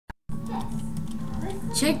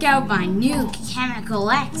Check out my new Chemical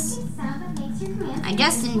X. I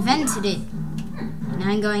just invented it, and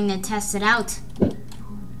I'm going to test it out.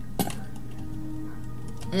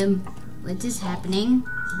 What is happening?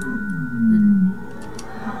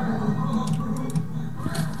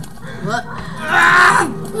 What?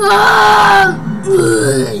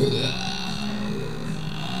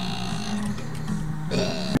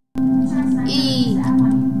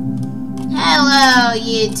 Hello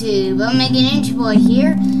YouTube, Omega Boy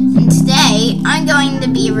here, and today I'm going to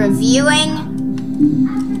be reviewing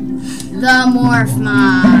the Morph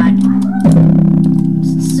mod.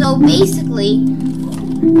 So basically,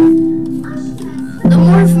 the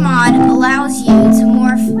Morph mod allows you to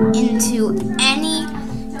morph into any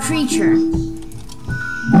creature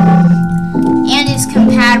and is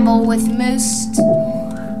compatible with most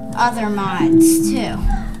other mods too.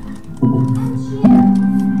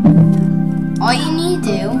 All you need to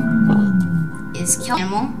do is kill an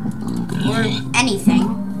animal or anything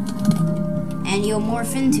and you'll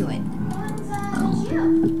morph into it.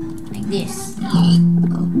 Like this.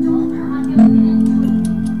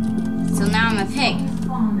 So now I'm a pig.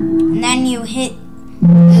 And then you hit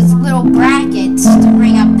those little brackets to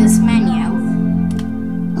bring up this menu.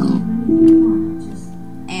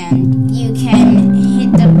 And you can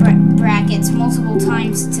hit the brackets multiple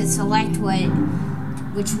times to select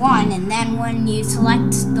which one, and then when you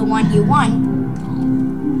select the one you want,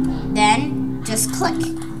 then just click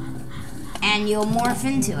and you'll morph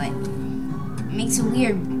into it. It makes a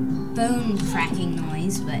weird bone cracking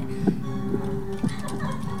noise, but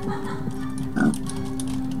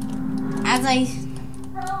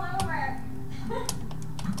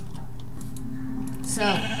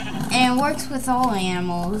and it works with all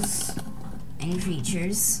animals and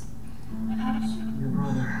creatures.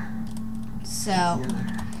 So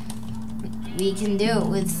we can do it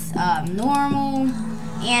with normal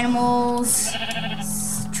animals.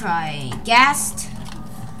 Let's try Ghast,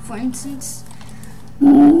 for instance.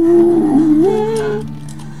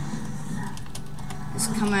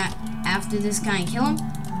 Just come after this guy and kill him.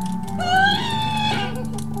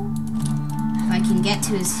 If I can get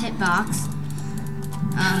to his hitbox.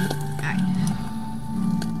 Alright.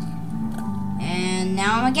 And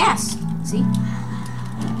now I'm a Ghast. See?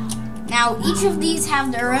 Now, each of these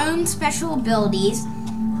have their own special abilities.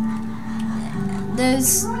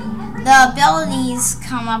 The abilities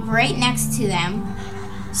come up right next to them.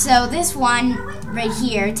 So this one right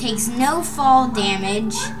here takes no fall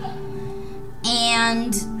damage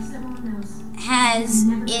and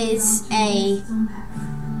is a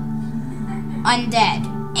undead.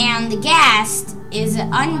 And the Ghast is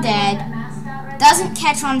an undead, doesn't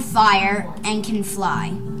catch on fire, and can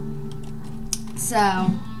fly.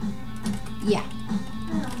 So yeah.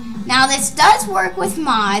 Now this does work with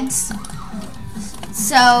mods.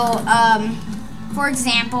 So, for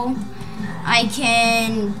example, I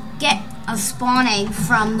can get a spawn egg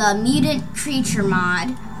from the mutant creature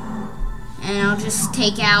mod, and I'll just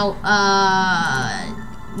take out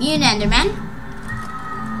mutant enderman,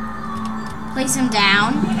 place him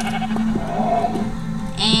down,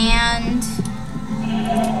 and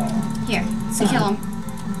here, let's kill him.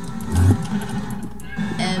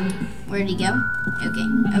 Where'd he go? Okay,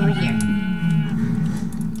 over here.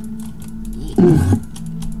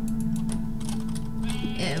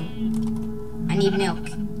 Ew. I need milk.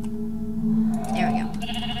 There we go.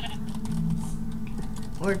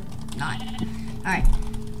 Or not. Alright.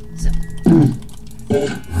 So.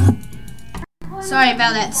 Sorry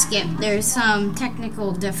about that skip. There's some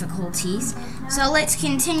technical difficulties. So let's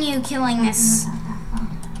continue killing this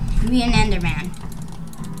mutant enderman.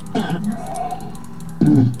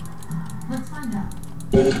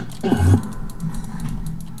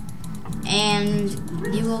 And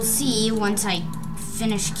you will see once I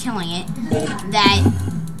finish killing it that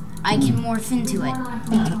I can morph into it.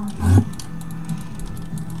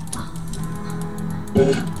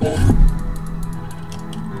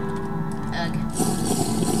 Ugh.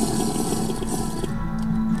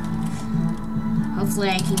 Hopefully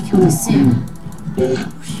I can kill it soon.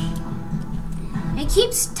 It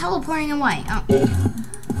keeps teleporting away. Oh.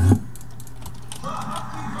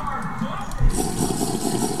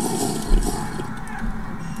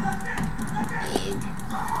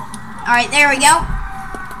 Alright, there we go.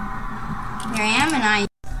 Here I am, and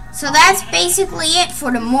so that's basically it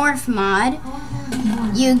for the Morph mod.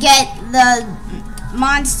 You get the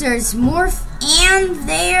monsters morph and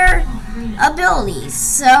their abilities.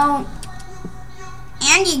 So,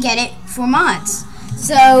 and you get it for mods.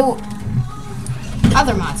 So,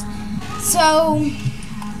 other mods. So,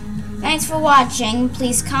 thanks for watching.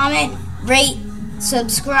 Please comment, rate,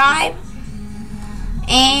 subscribe,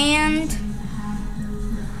 and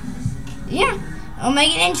yeah,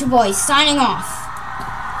 Omega Ninja Boy signing off.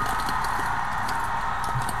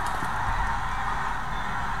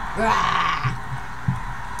 Rah.